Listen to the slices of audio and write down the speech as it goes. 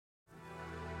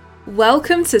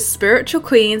Welcome to Spiritual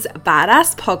Queen's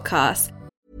Badass Podcast.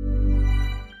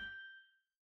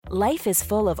 Life is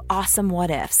full of awesome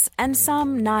what-ifs, and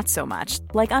some not so much,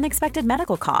 like unexpected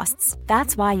medical costs.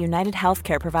 That's why United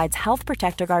Healthcare provides Health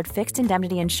Protector Guard fixed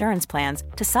indemnity insurance plans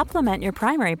to supplement your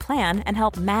primary plan and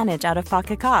help manage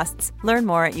out-of-pocket costs. Learn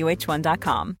more at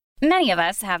uh1.com. Many of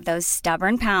us have those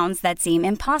stubborn pounds that seem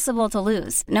impossible to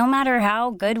lose, no matter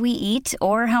how good we eat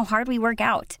or how hard we work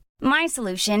out. My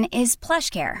solution is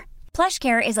PlushCare.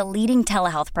 PlushCare is a leading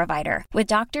telehealth provider with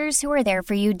doctors who are there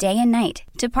for you day and night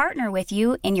to partner with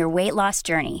you in your weight loss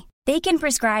journey. They can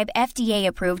prescribe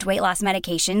FDA-approved weight loss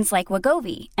medications like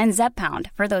Wegovy and Zepbound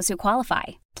for those who qualify.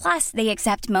 Plus, they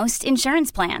accept most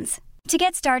insurance plans. To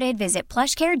get started, visit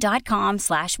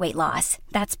plushcare.com/weightloss.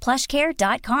 That's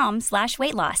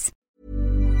plushcare.com/weightloss.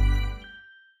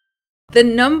 The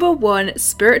 #1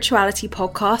 spirituality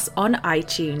podcast on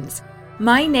iTunes.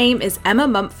 My name is Emma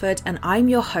Mumford and I'm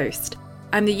your host.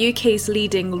 I'm the UK's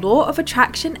leading law of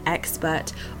attraction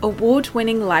expert,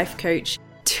 award-winning life coach,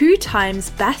 2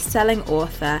 times best-selling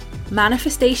author,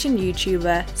 manifestation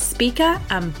YouTuber, speaker,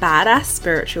 and badass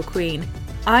spiritual queen.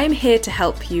 I'm here to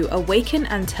help you awaken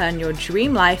and turn your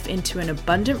dream life into an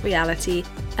abundant reality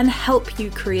and help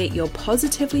you create your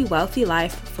positively wealthy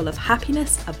life full of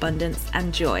happiness, abundance,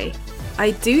 and joy.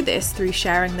 I do this through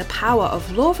sharing the power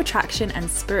of law of attraction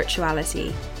and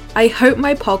spirituality. I hope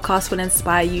my podcast will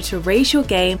inspire you to raise your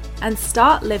game and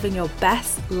start living your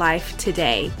best life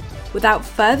today. Without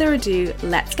further ado,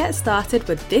 let's get started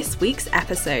with this week's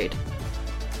episode.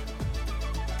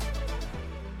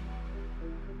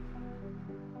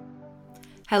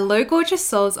 Hello gorgeous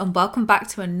souls and welcome back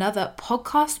to another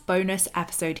podcast bonus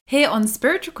episode here on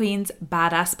Spiritual Queen's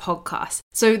Badass Podcast.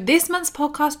 So this month's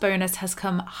podcast bonus has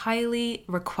come highly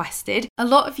requested. A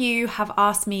lot of you have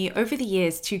asked me over the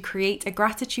years to create a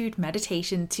gratitude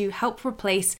meditation to help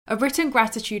replace a written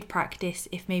gratitude practice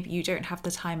if maybe you don't have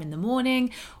the time in the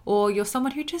morning or you're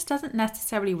someone who just doesn't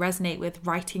necessarily resonate with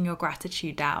writing your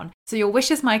gratitude down. So your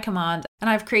wish is my command, and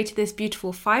I've created this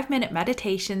beautiful 5-minute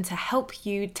meditation to help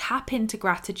you tap into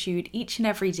gratitude each and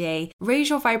every day, raise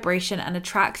your vibration and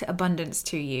attract abundance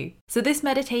to you. So this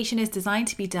meditation is designed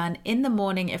to be done in the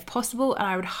morning if possible, and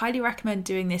I would highly recommend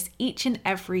doing this each and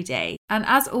every day. And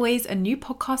as always, a new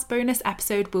podcast bonus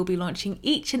episode will be launching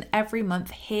each and every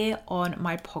month here on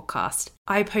my podcast.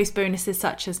 I post bonuses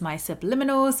such as my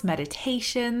subliminals,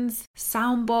 meditations,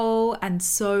 sound bowl, and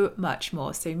so much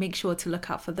more. So make sure to look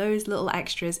out for those little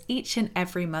extras each and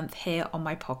every month here on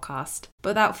my podcast.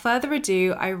 But without further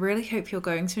ado, I really hope you're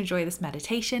going to enjoy this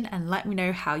meditation and let me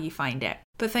know how you find it.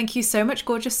 But thank you so much,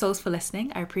 gorgeous souls, for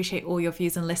listening. I appreciate all your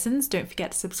views and listens. Don't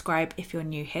forget to subscribe if you're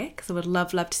new here, because I would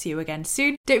love to see you again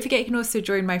soon. Don't forget you can also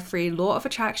join my free Law of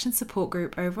Attraction support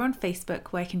group over on Facebook,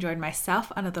 where you can join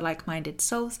myself and other like-minded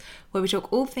souls, where we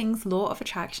talk all things Law of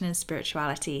Attraction and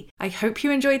spirituality. I hope you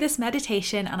enjoy this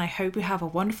meditation, and I hope you have a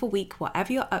wonderful week,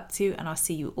 whatever you're up to, and I'll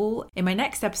see you all in my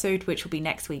next episode, which will be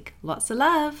next week. Lots of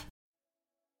love!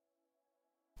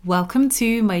 Welcome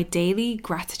to my daily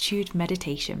gratitude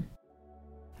meditation.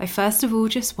 I first of all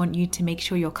just want you to make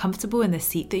sure you're comfortable in the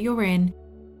seat that you're in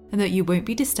and that you won't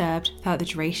be disturbed throughout the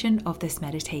duration of this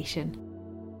meditation.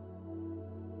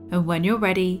 And when you're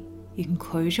ready, you can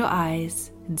close your eyes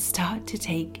and start to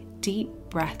take deep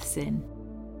breaths in.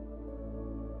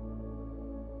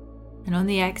 And on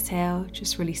the exhale,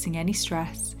 just releasing any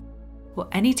stress or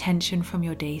any tension from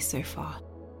your day so far.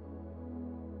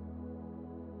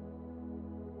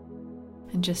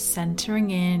 And just centering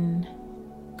in,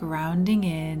 grounding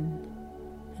in,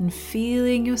 and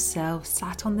feeling yourself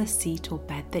sat on the seat or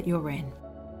bed that you're in.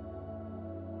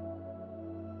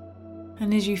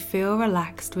 And as you feel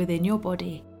relaxed within your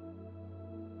body,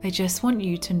 I just want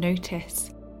you to notice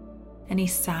any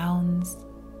sounds,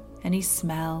 any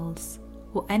smells,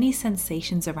 or any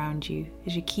sensations around you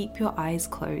as you keep your eyes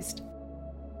closed.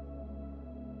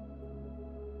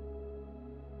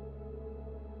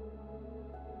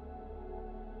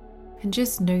 And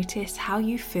just notice how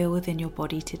you feel within your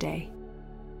body today.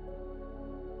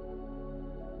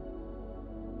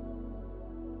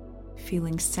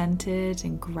 Feeling centered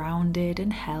and grounded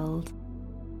and held.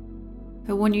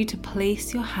 I want you to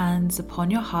place your hands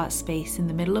upon your heart space in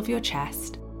the middle of your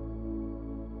chest.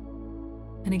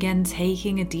 And again,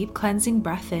 taking a deep cleansing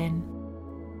breath in.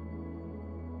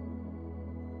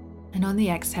 And on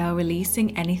the exhale,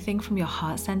 releasing anything from your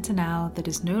heart center now that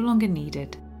is no longer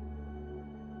needed.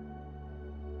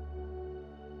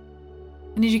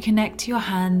 And as you connect to your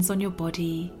hands on your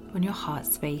body, on your heart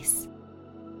space,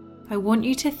 I want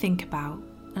you to think about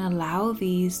and allow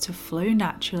these to flow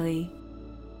naturally.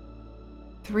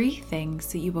 3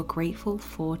 things that you are grateful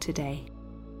for today.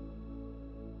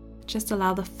 just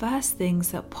allow the first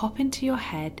things that pop into your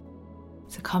head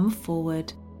to come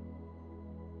forward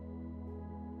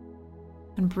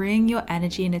and bring your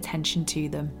energy and attention to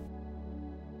them.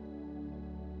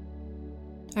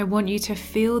 I want you to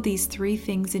feel these 3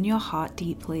 things in your heart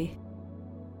deeply.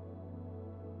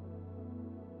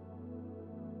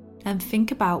 And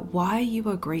think about why you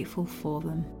are grateful for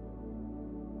them.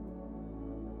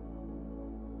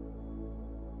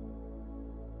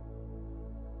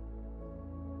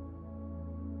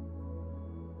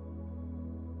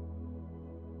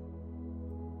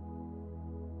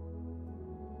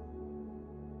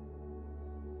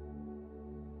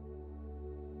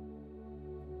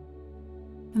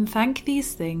 And thank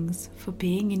these things for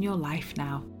being in your life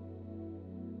now.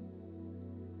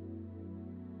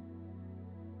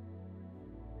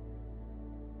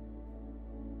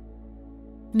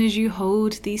 And as you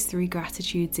hold these 3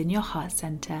 gratitudes in your heart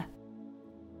center,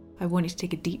 I want you to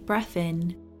take a deep breath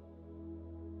in.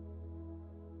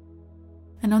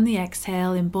 And on the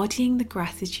exhale, embodying the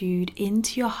gratitude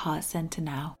into your heart center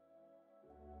now.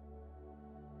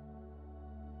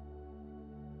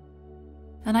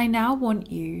 And I now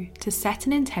want you to set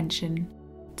an intention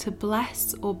to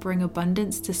bless or bring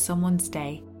abundance to someone's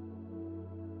day.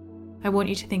 I want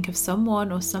you to think of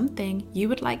someone or something you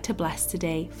would like to bless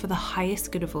today for the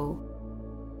highest good of all.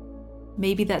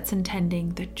 Maybe that's intending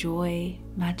that joy,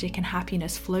 magic, and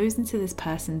happiness flows into this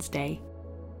person's day.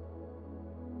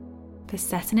 But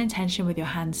set an intention with your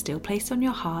hand still placed on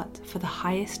your heart for the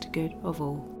highest good of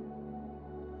all.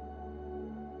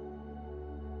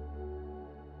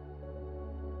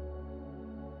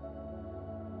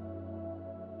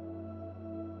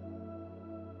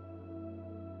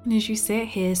 And as you sit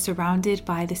here surrounded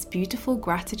by this beautiful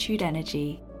gratitude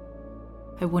energy,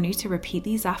 I want you to repeat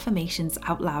these affirmations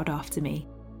out loud after me.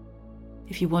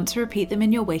 If you want to repeat them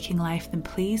in your waking life, then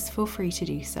please feel free to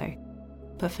do so.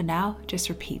 But for now, just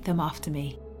repeat them after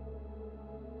me.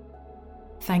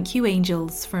 Thank you,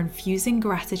 angels, for infusing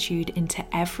gratitude into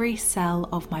every cell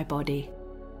of my body.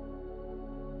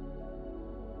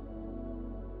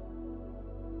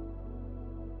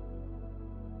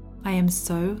 I am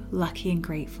so lucky and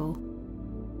grateful.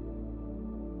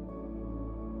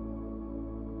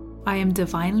 I am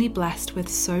divinely blessed with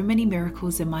so many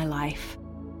miracles in my life.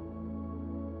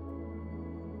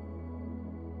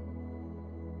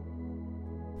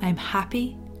 I am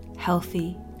happy,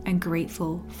 healthy, and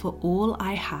grateful for all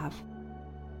I have.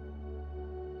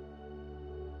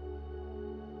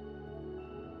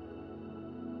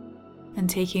 And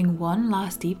taking one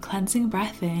last deep cleansing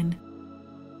breath in.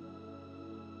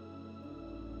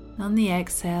 On the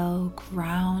exhale,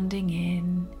 grounding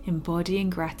in,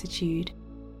 embodying gratitude,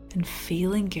 and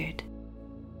feeling good.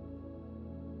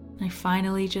 I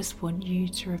finally just want you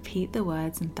to repeat the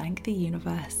words and thank the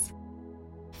universe.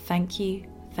 Thank you,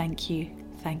 thank you,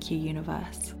 thank you,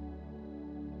 universe.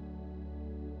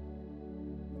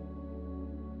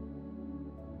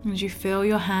 As you feel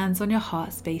your hands on your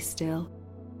heart space still,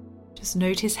 just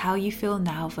notice how you feel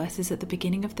now versus at the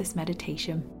beginning of this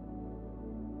meditation.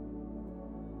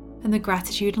 And the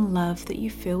gratitude and love that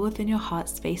you feel within your heart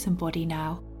space and body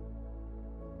now.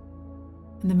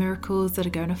 And the miracles that are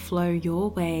going to flow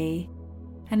your way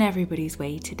and everybody's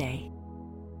way today.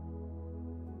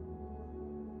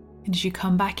 And as you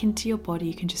come back into your body,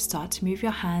 you can just start to move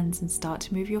your hands and start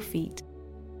to move your feet.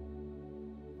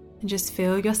 And just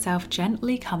feel yourself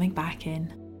gently coming back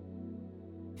in.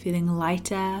 Feeling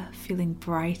lighter, feeling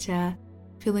brighter,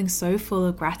 feeling so full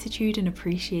of gratitude and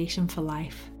appreciation for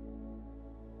life.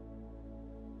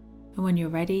 And when you're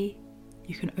ready,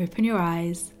 you can open your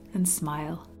eyes and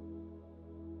smile.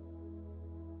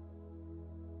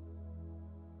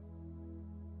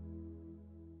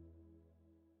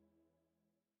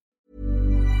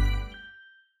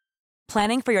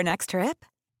 Planning for your next trip?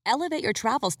 Elevate your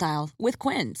travel style with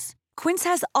Quince. Quince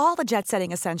has all the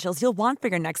jet-setting essentials you'll want for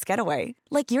your next getaway,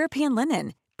 like European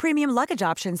linen, premium luggage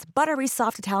options, buttery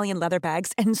soft Italian leather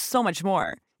bags, and so much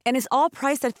more. And is all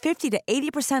priced at 50 to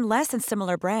 80% less than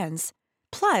similar brands.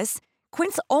 Plus,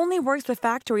 Quince only works with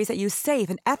factories that use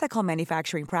safe and ethical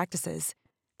manufacturing practices.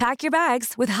 Pack your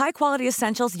bags with high-quality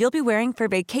essentials you'll be wearing for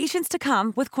vacations to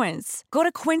come with Quince. Go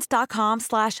to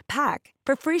quince.com/pack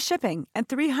for free shipping and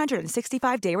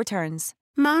 365-day returns.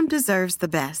 Mom deserves the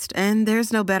best, and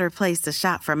there's no better place to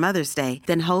shop for Mother's Day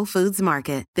than Whole Foods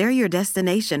Market. They're your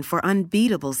destination for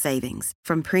unbeatable savings,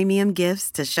 from premium gifts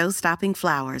to show-stopping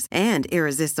flowers and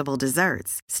irresistible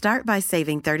desserts. Start by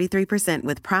saving 33%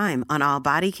 with Prime on all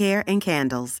body care and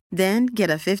candles. Then get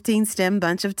a 15-stem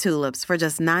bunch of tulips for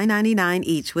just $9.99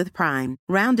 each with Prime.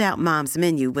 Round out Mom's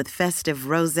menu with festive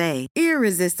rosé,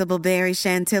 irresistible berry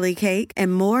chantilly cake,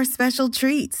 and more special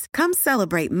treats. Come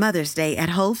celebrate Mother's Day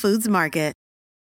at Whole Foods Market.